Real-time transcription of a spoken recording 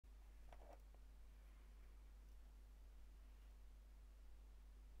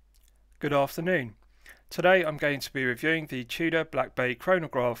Good afternoon. Today I'm going to be reviewing the Tudor Black Bay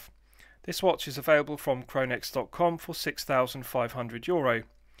Chronograph. This watch is available from chronex.com for €6,500.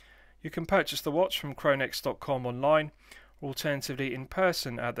 You can purchase the watch from chronex.com online or alternatively in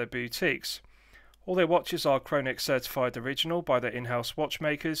person at their boutiques. All their watches are Chronex certified original by their in-house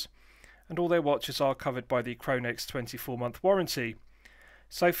watchmakers, and all their watches are covered by the Chronex 24-month warranty.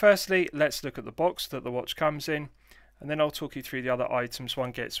 So firstly, let's look at the box that the watch comes in, and then I'll talk you through the other items one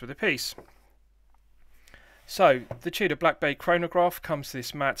gets with a piece. So, the Tudor Black Bay Chronograph comes to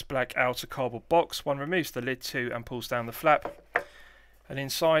this matte black outer cardboard box. One removes the lid to and pulls down the flap, and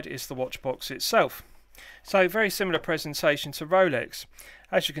inside is the watch box itself. So, very similar presentation to Rolex.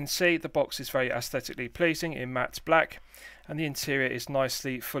 As you can see, the box is very aesthetically pleasing in matte black, and the interior is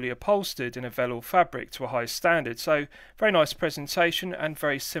nicely fully upholstered in a velour fabric to a high standard. So, very nice presentation and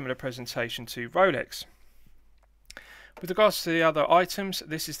very similar presentation to Rolex. With regards to the other items,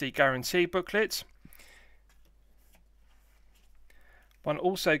 this is the guarantee booklet. One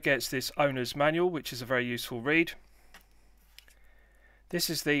also gets this owner's manual, which is a very useful read.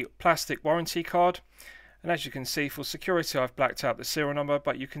 This is the plastic warranty card, and as you can see, for security I've blacked out the serial number,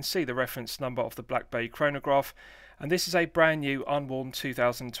 but you can see the reference number of the Black Bay Chronograph, and this is a brand new unworn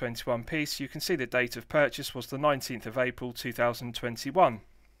 2021 piece. You can see the date of purchase was the 19th of April 2021.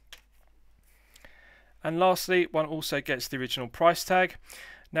 And lastly, one also gets the original price tag.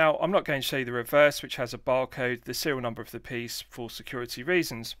 Now, I'm not going to show you the reverse, which has a barcode, the serial number of the piece for security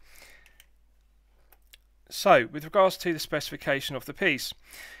reasons. So, with regards to the specification of the piece,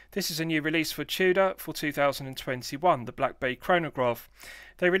 this is a new release for Tudor for 2021, the Black Bay Chronograph.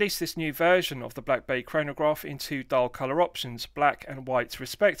 They released this new version of the Black Bay Chronograph in two dial colour options, black and white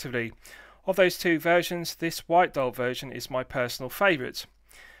respectively. Of those two versions, this white dial version is my personal favourite.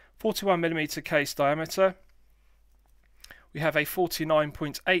 41mm case diameter. We have a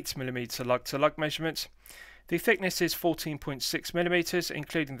 49.8mm lug-to-lug measurement. The thickness is 14.6mm,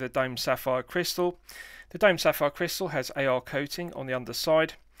 including the domed sapphire crystal. The domed sapphire crystal has AR coating on the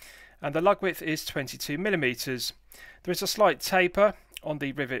underside, and the lug width is 22mm. There is a slight taper on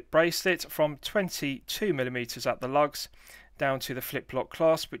the rivet bracelet from 22mm at the lugs down to the flip lock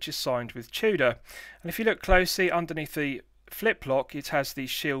clasp, which is signed with Tudor. And if you look closely underneath the flip lock, it has the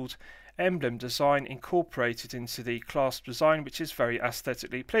shield emblem design incorporated into the clasp design, which is very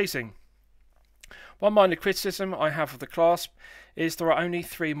aesthetically pleasing. One minor criticism I have of the clasp is there are only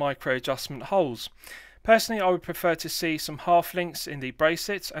 3 micro adjustment holes. Personally, I would prefer to see some half links in the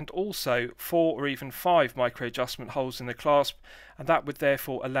bracelet and also 4 or even 5 micro adjustment holes in the clasp, and that would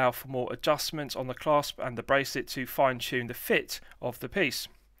therefore allow for more adjustment on the clasp and the bracelet to fine tune the fit of the piece.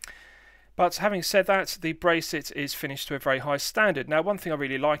 But having said that, the bracelet is finished to a very high standard. Now, one thing I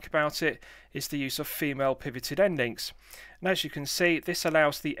really like about it is the use of female pivoted end links. And as you can see, this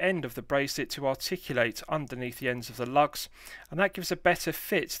allows the end of the bracelet to articulate underneath the ends of the lugs, and that gives a better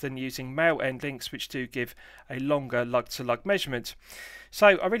fit than using male end links, which do give a longer lug-to-lug measurement. So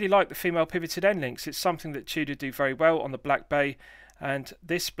I really like the female pivoted end links. It's something that Tudor do very well on the Black Bay, and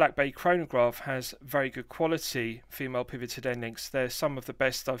this Black Bay Chronograph has very good quality female pivoted end links. They're some of the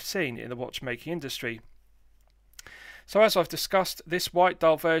best I've seen in the watchmaking industry. So as I've discussed, this white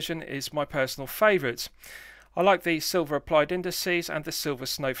dial version is my personal favourite. I like the silver applied indices and the silver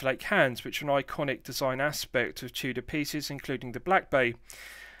snowflake hands, which are an iconic design aspect of Tudor pieces, including the Black Bay.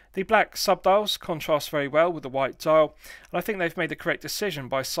 The black subdials contrast very well with the white dial, and I think they've made the correct decision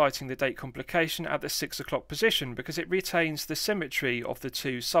by citing the date complication at the 6 o'clock position, because it retains the symmetry of the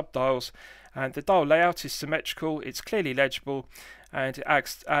two subdials, and the dial layout is symmetrical, it's clearly legible, and it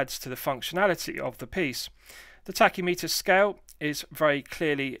adds to the functionality of the piece. The tachymeter scale is very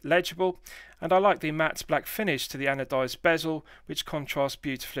clearly legible, and I like the matte black finish to the anodized bezel, which contrasts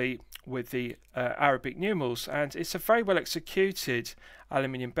beautifully with the Arabic numerals, and it's a very well executed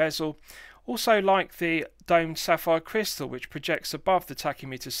aluminium bezel. Also like the domed sapphire crystal, which projects above the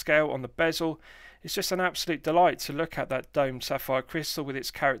tachymeter scale on the bezel. It's just an absolute delight to look at that domed sapphire crystal with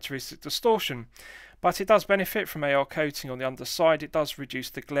its characteristic distortion. But it does benefit from AR coating on the underside. It does reduce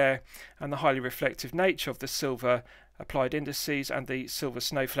the glare and the highly reflective nature of the silver applied indices and the silver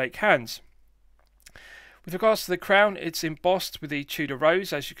snowflake hands. With regards to the crown, it's embossed with the Tudor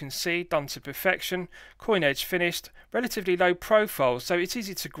rose, as you can see, done to perfection, coin edge finished, relatively low profile, so it's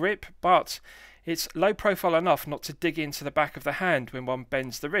easy to grip, but it's low profile enough not to dig into the back of the hand when one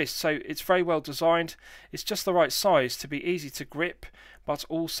bends the wrist. So it's very well designed, it's just the right size to be easy to grip, but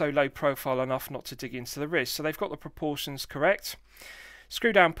also low profile enough not to dig into the wrist. So they've got the proportions correct.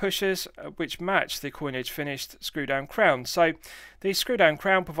 Screw down pushers which match the coin edge finished screw down crown. So the screw down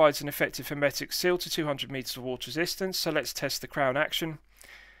crown provides an effective hermetic seal to 200 meters of water resistance. So let's test the crown action.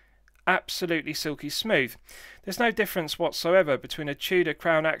 absolutely silky smooth. There's no difference whatsoever between a Tudor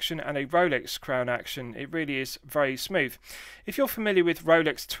crown action and a Rolex crown action. It really is very smooth. If you're familiar with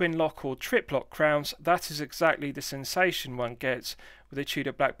Rolex twin lock or trip lock crowns, that is exactly the sensation one gets with a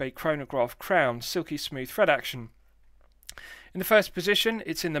Tudor Black Bay Chronograph crown, silky smooth thread action. In the first position,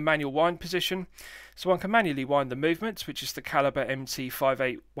 it's in the manual wind position, so one can manually wind the movement, which is the caliber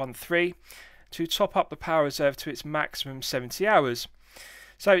MT5813, to top up the power reserve to its maximum 70 hours.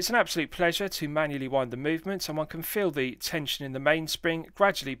 So it's an absolute pleasure to manually wind the movement, and one can feel the tension in the mainspring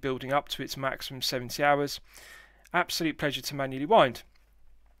gradually building up to its maximum 70 hours. Absolute pleasure to manually wind.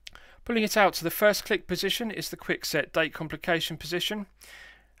 Pulling it out to the first click position is the quick set date complication position,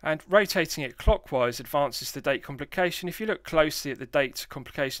 and rotating it clockwise advances the date complication. If you look closely at the date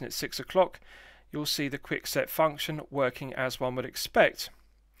complication at 6 o'clock, you'll see the quick set function working as one would expect.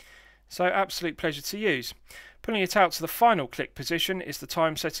 So absolute pleasure to use. Pulling it out to the final click position is the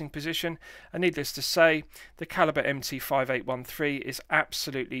time setting position, and needless to say, the caliber MT5813 is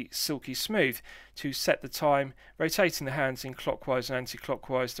absolutely silky smooth to set the time, rotating the hands in clockwise and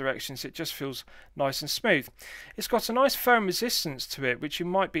anti-clockwise directions. It just feels nice and smooth. It's got a nice firm resistance to it, which you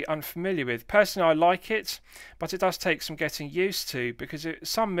might be unfamiliar with. Personally, I like it, but it does take some getting used to, because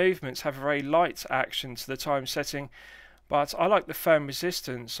some movements have a very light action to the time setting. But I like the firm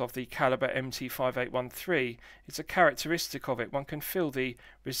resistance of the caliber MT5813. It's a characteristic of it. One can feel the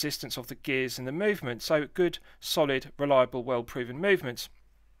resistance of the gears and the movement. So good, solid, reliable, well-proven movement.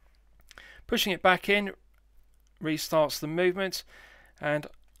 Pushing it back in restarts the movement, and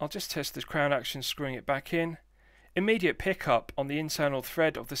I'll just test the crown action screwing it back in. Immediate pickup on the internal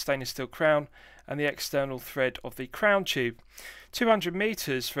thread of the stainless steel crown and the external thread of the crown tube. 200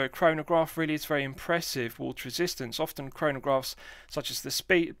 meters for a chronograph really is very impressive water resistance. Often chronographs such as the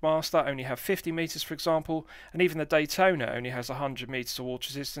Speedmaster only have 50 meters, for example, and even the Daytona only has 100 meters of water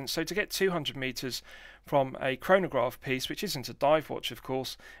resistance. So to get 200 meters from a chronograph piece, which isn't a dive watch of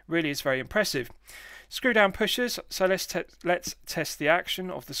course, really is very impressive. Screw down pushers, so let's test the action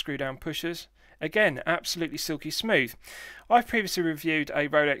of the screw down pushers. Again, absolutely silky smooth. I've previously reviewed a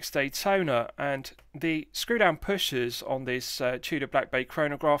Rolex Daytona, and the screw down pushers on this Tudor Black Bay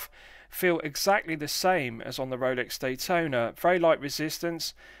chronograph feel exactly the same as on the Rolex Daytona. Very light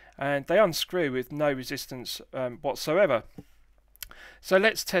resistance, and they unscrew with no resistance whatsoever. So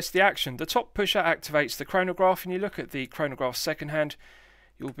let's test the action. The top pusher activates the chronograph, and you look at the chronograph second hand,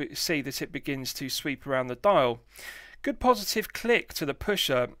 you'll see that it begins to sweep around the dial. Good positive click to the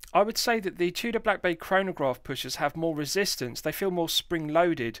pusher. I would say that the Tudor Black Bay chronograph pushers have more resistance. They feel more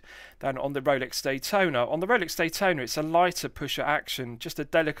spring-loaded than on the Rolex Daytona. On the Rolex Daytona, it's a lighter pusher action, just a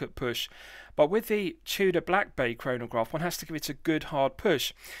delicate push. But with the Tudor Black Bay chronograph, one has to give it a good hard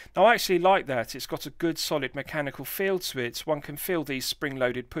push. Now, I actually like that. It's got a good solid mechanical feel to it. One can feel these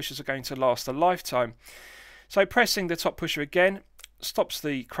spring-loaded pushers are going to last a lifetime. So pressing the top pusher again stops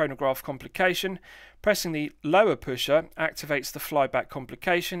the chronograph complication. Pressing the lower pusher activates the flyback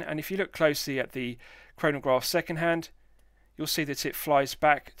complication, and if you look closely at the chronograph second hand, you'll see that it flies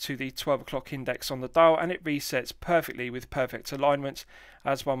back to the 12 o'clock index on the dial, and it resets perfectly with perfect alignment,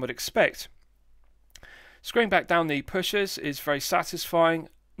 as one would expect. Screwing back down the pushers is very satisfying.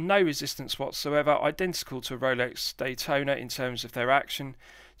 No resistance whatsoever, identical to a Rolex Daytona in terms of their action.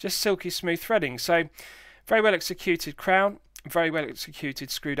 Just silky smooth threading. So very well executed crown, very well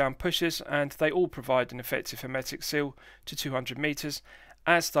executed screw down pushers, and they all provide an effective hermetic seal to 200 meters,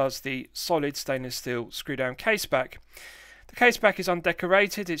 as does the solid stainless steel screw down caseback. The caseback is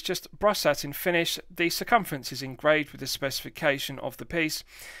undecorated, it's just brushed satin finish. The circumference is engraved with the specification of the piece,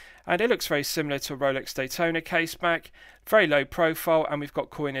 and it looks very similar to a Rolex Daytona caseback. Very low profile, and we've got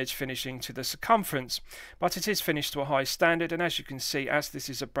coin edge finishing to the circumference, but it is finished to a high standard, and as you can see, as this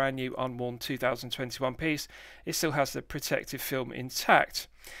is a brand new unworn 2021 piece, it still has the protective film intact.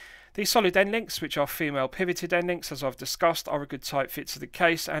 The solid end links, which are female pivoted end links, as I've discussed, are a good tight fit to the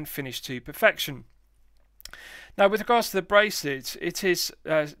case and finished to perfection. Now, with regards to the bracelet, it is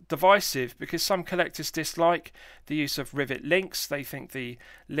divisive because some collectors dislike the use of rivet links. They think the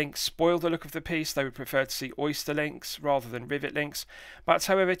links spoil the look of the piece. They would prefer to see oyster links rather than rivet links. But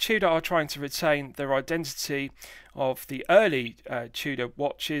however, Tudor are trying to retain their identity of the early Tudor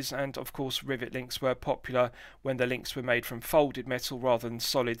watches, and of course rivet links were popular when the links were made from folded metal rather than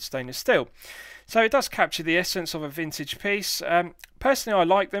solid stainless steel. So it does capture the essence of a vintage piece. Personally, I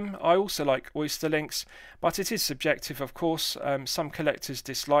like them. I also like oyster links, but it is subjective, of course. Some collectors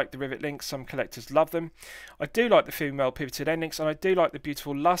dislike the rivet links, some collectors love them. I do like the female pivoted end links, and I do like the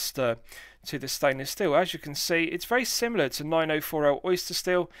beautiful luster to the stainless steel. As you can see, it's very similar to 904L oyster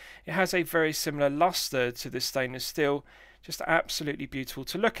steel. It has a very similar luster to the stainless steel, Just absolutely beautiful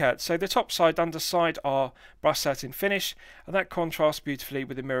to look at. So the top side, underside are brushed satin finish, and that contrasts beautifully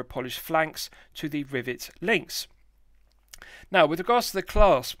with the mirror polished flanks to the rivet links. Now, with regards to the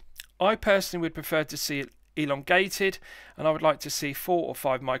clasp, I personally would prefer to see it elongated, and I would like to see 4 or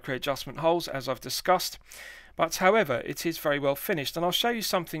 5 micro adjustment holes, as I've discussed. But however, it is very well finished, and I'll show you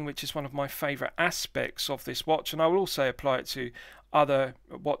something which is one of my favourite aspects of this watch, and I will also apply it to other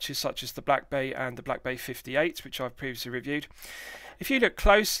watches such as the Black Bay and the Black Bay 58, which I've previously reviewed. If you look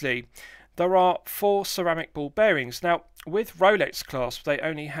closely, there are 4 ceramic ball bearings. Now, with Rolex clasps, they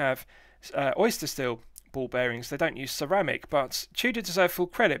only have oyster steel ball bearings. They don't use ceramic, but Tudor deserve full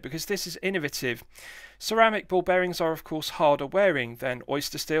credit because this is innovative. Ceramic ball bearings are of course harder wearing than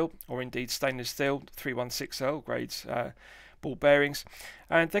oyster steel or indeed stainless steel 316L grades ball bearings,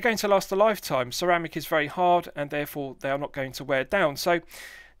 and they're going to last a lifetime. Ceramic is very hard and therefore they are not going to wear down. So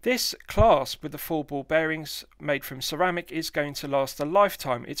this clasp with the 4 ball bearings made from ceramic is going to last a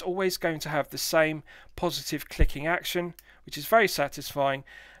lifetime. It's always going to have the same positive clicking action, which is very satisfying,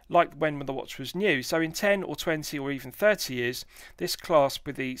 like when the watch was new. So in 10 or 20 or even 30 years, this clasp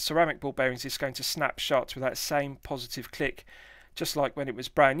with the ceramic ball bearings is going to snap shut with that same positive click, just like when it was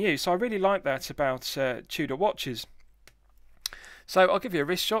brand new. So I really like that about Tudor watches. So I'll give you a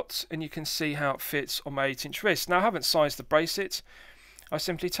wrist shot and you can see how it fits on my 8-inch wrist. Now I haven't sized the bracelet, I've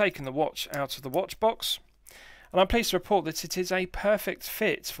simply taken the watch out of the watch box, and I'm pleased to report that it is a perfect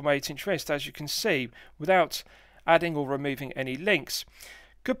fit for my 8-inch wrist, as you can see, without adding or removing any links.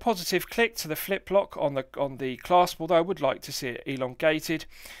 Good positive click to the flip lock on the clasp, although I would like to see it elongated.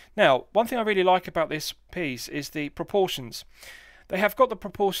 Now, one thing I really like about this piece is the proportions. They have got the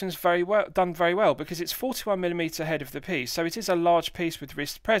proportions done very well because it's 41mm head of the piece, so it is a large piece with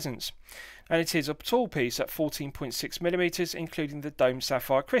wrist presence, and it is a tall piece at 14.6mm, including the domed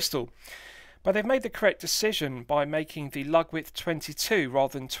sapphire crystal. But they've made the correct decision by making the lug width 22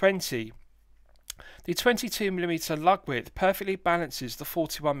 rather than 20. The 22mm lug width perfectly balances the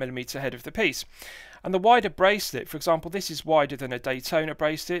 41mm head of the piece, and the wider bracelet, for example, this is wider than a Daytona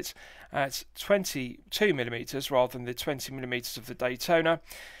bracelet at 22mm rather than the 20mm of the Daytona.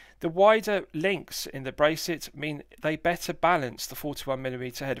 The wider links in the bracelet mean they better balance the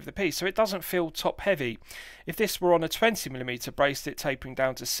 41mm head of the piece, so it doesn't feel top heavy. If this were on a 20mm bracelet tapering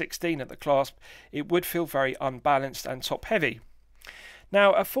down to 16 at the clasp, it would feel very unbalanced and top heavy.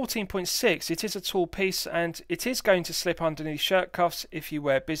 Now at 14.6 it is a tall piece and it is going to slip underneath shirt cuffs if you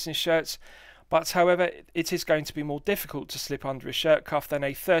wear business shirts, but however it is going to be more difficult to slip under a shirt cuff than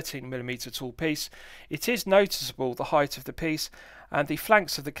a 13mm tall piece. It is noticeable the height of the piece, and the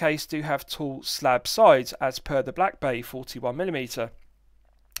flanks of the case do have tall slab sides as per the Black Bay 41mm.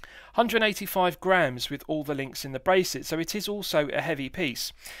 185 grams with all the links in the bracelet, so it is also a heavy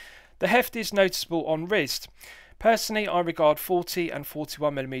piece. The heft is noticeable on wrist. Personally, I regard 40 and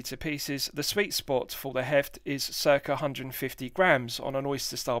 41mm pieces. The sweet spot for the heft is circa 150 grams on an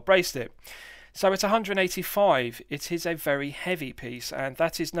oyster style bracelet. So at 185, it is a very heavy piece, and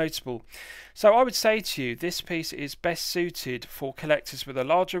that is notable. So I would say to you, this piece is best suited for collectors with a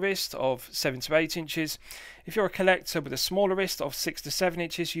larger wrist of 7 to 8 inches. If you're a collector with a smaller wrist of 6 to 7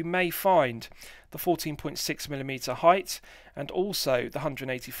 inches, you may find the 14.6mm height and also the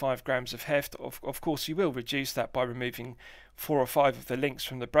 185 grams of heft. Of course, you will reduce that by removing 4 or 5 of the links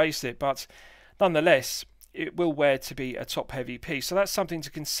from the bracelet, but nonetheless, it will wear to be a top heavy piece, so that's something to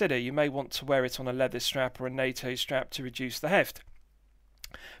consider. You may want to wear it on a leather strap or a NATO strap to reduce the heft.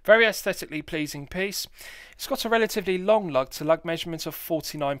 Very aesthetically pleasing piece. It's got a relatively long lug to lug measurement of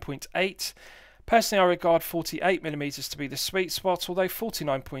 49.8. Personally, I regard 48mm to be the sweet spot, although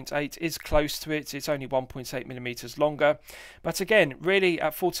 49.8 is close to it. It's only 1.8mm longer. But again, really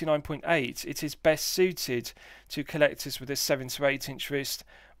at 49.8, it is best suited to collectors with a 7 to 8 inch wrist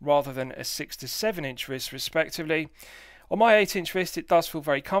rather than a 6 to 7 inch wrist respectively. On my 8-inch wrist, it does feel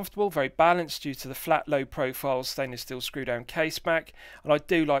very comfortable, very balanced due to the flat, low profile stainless steel screw-down case back, and I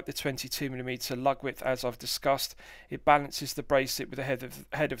do like the 22mm lug width as I've discussed. It balances the bracelet with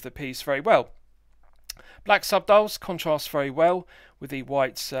the head of the piece very well. Black subdials contrast very well with the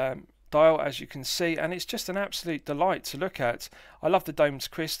white dial, as you can see, and it's just an absolute delight to look at. I love the domed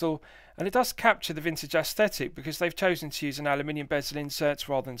crystal, and it does capture the vintage aesthetic because they've chosen to use an aluminium bezel insert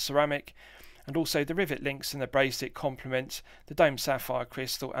rather than ceramic, and also the rivet links in the bracelet complement the domed sapphire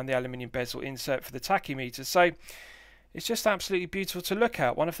crystal and the aluminium bezel insert for the tachymeter. So it's just absolutely beautiful to look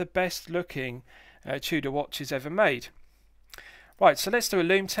at. One of the best looking Tudor watches ever made. Right, so let's do a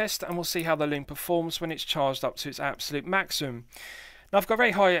lume test and we'll see how the lume performs when it's charged up to its absolute maximum. Now, I've got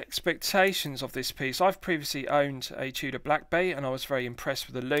very high expectations of this piece. I've previously owned a Tudor Black Bay and I was very impressed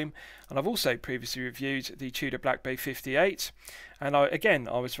with the loom, and I've also previously reviewed the Tudor Black Bay 58, and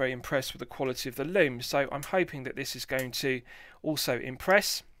I was very impressed with the quality of the loom, so I'm hoping that this is going to also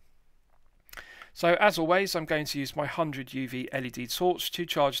impress. So as always, I'm going to use my 100 UV LED torch to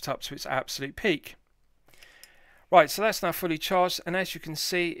charge it up to its absolute peak. Right, so that's now fully charged, and as you can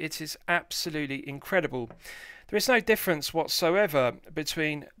see, it is absolutely incredible. There is no difference whatsoever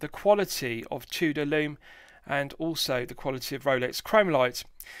between the quality of Tudor loom and also the quality of Rolex Chromalight.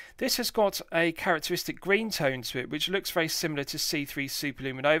 This has got a characteristic green tone to it, which looks very similar to C3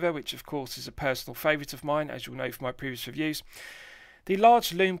 Superluminova, which of course is a personal favourite of mine, as you'll know from my previous reviews. The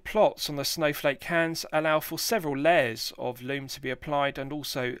large loom plots on the snowflake hands allow for several layers of loom to be applied, and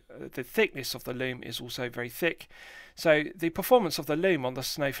also the thickness of the loom is also very thick. So the performance of the loom on the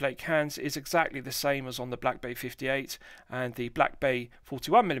snowflake hands is exactly the same as on the Black Bay 58 and the Black Bay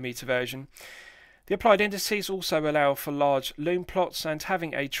 41mm version. The applied indices also allow for large loom plots, and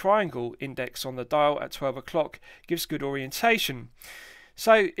having a triangle index on the dial at 12 o'clock gives good orientation.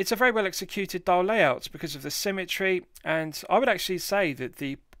 So it's a very well executed dial layout because of the symmetry, and I would actually say that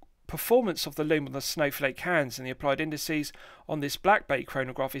the performance of the loom on the snowflake hands and the applied indices on this Black Bay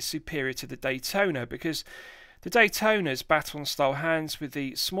chronograph is superior to the Daytona, because the Daytona's baton style hands with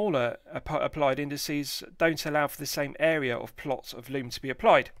the smaller applied indices don't allow for the same area of plot of loom to be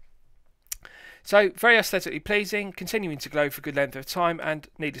applied. So very aesthetically pleasing, continuing to glow for a good length of time, and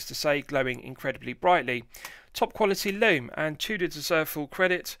needless to say, glowing incredibly brightly. Top quality loom, and Tudor deserve full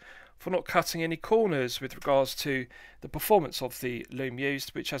credit for not cutting any corners with regards to the performance of the loom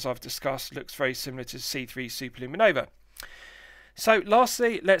used, which, as I've discussed, looks very similar to C3 Superluminova. So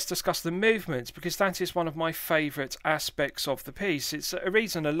lastly, let's discuss the movement, because that is one of my favourite aspects of the piece. It's a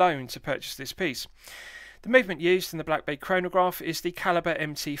reason alone to purchase this piece. The movement used in the Black Bay chronograph is the caliber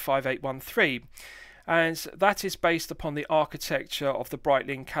MT5813, and that is based upon the architecture of the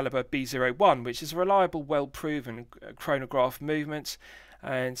Breitling caliber B01, which is a reliable, well-proven chronograph movement,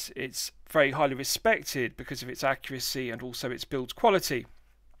 and it's very highly respected because of its accuracy and also its build quality.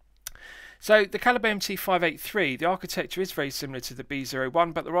 So the caliber MT583, the architecture is very similar to the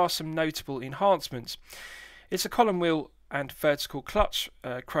B01, but there are some notable enhancements. It's a column wheel and vertical clutch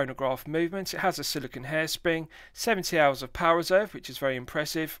chronograph movement. It has a silicon hairspring, 70 hours of power reserve, which is very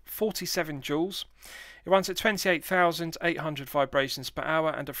impressive, 47 joules. It runs at 28,800 vibrations per hour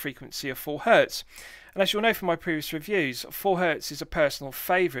and a frequency of 4 Hz. And as you'll know from my previous reviews, 4 Hz is a personal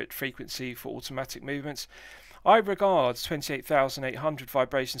favourite frequency for automatic movements. I regard 28,800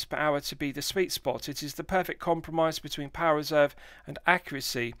 vibrations per hour to be the sweet spot. It is the perfect compromise between power reserve and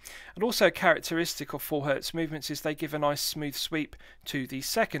accuracy, and also a characteristic of 4 Hz movements is they give a nice smooth sweep to the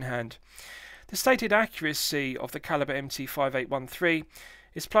second hand. The stated accuracy of the caliber MT5813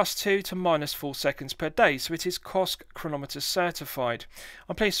 is +2 to -4 seconds per day, so it is COSC chronometer certified.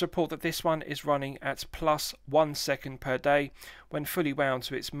 I'm pleased to report that this one is running at +1 second per day when fully wound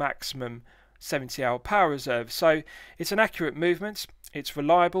to its maximum 70-hour power reserve. So it's an accurate movement, it's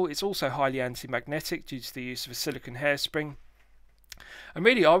reliable, it's also highly anti-magnetic due to the use of a silicon hairspring. And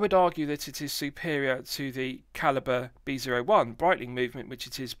really, I would argue that it is superior to the caliber B01 Breitling movement, which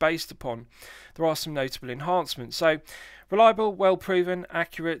it is based upon. There are some notable enhancements. So reliable, well proven,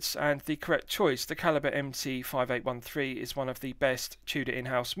 accurate, and the correct choice. The caliber MT5813 is one of the best Tudor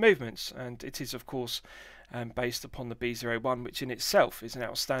in-house movements, and it is of course based upon the B01, which in itself is an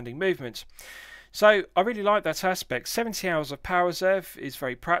outstanding movement. So I really like that aspect. 70 hours of power reserve is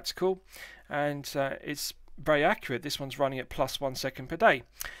very practical, and it's very accurate. This one's running at +1 second per day.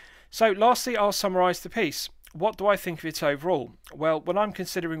 So lastly, I'll summarise the piece. What do I think of it overall? Well, when I'm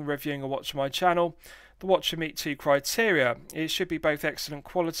considering reviewing a watch on my channel, the watch should meet 2 criteria. It should be both excellent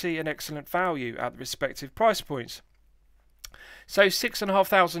quality and excellent value at the respective price points. So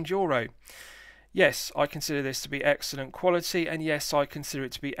 €6,500. Yes, I consider this to be excellent quality, and yes, I consider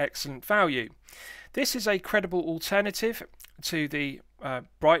it to be excellent value. This is a credible alternative to the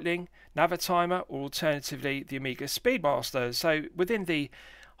Breitling Navitimer, or alternatively the Omega Speedmaster. So within the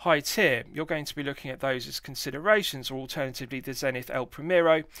high tier, you're going to be looking at those as considerations, or alternatively the Zenith El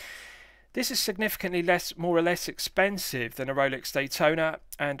Primero. This is significantly more or less expensive than a Rolex Daytona,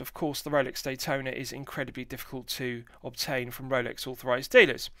 and of course the Rolex Daytona is incredibly difficult to obtain from Rolex authorised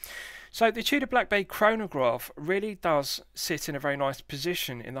dealers. So the Tudor Black Bay chronograph really does sit in a very nice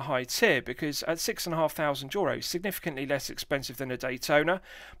position in the high tier, because at €6,500, significantly less expensive than a Daytona,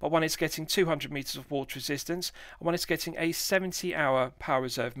 but one is getting 200 meters of water resistance, and one is getting a 70-hour power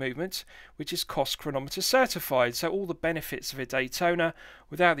reserve movement, which is COSC chronometer certified. So all the benefits of a Daytona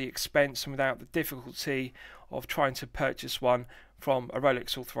without the expense and without the difficulty of trying to purchase one from a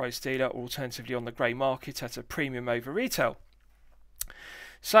Rolex authorised dealer, or alternatively on the grey market at a premium over retail.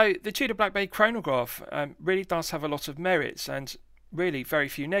 So the Tudor Black Bay Chronograph really does have a lot of merits and really very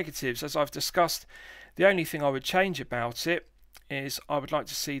few negatives. As I've discussed, the only thing I would change about it is I would like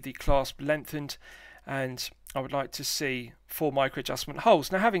to see the clasp lengthened, and I would like to see 4 micro adjustment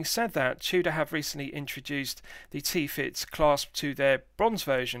holes. Now, having said that, Tudor have recently introduced the T-Fit clasp to their bronze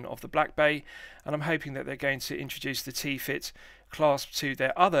version of the Black Bay, and I'm hoping that they're going to introduce the T-Fit clasp to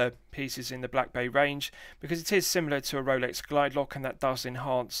their other pieces in the Black Bay range, because it is similar to a Rolex glide lock, and that does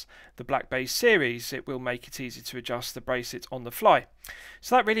enhance the Black Bay series. It will make it easy to adjust the bracelet on the fly.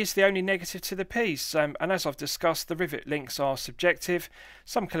 So that really is the only negative to the piece, and as I've discussed, the rivet links are subjective.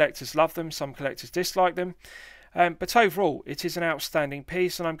 Some collectors love them, some collectors dislike them, but overall it is an outstanding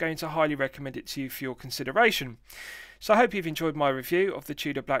piece, and I'm going to highly recommend it to you for your consideration. So I hope you've enjoyed my review of the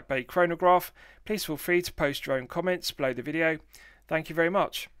Tudor Black Bay Chronograph. Please feel free to post your own comments below the video. Thank you very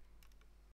much.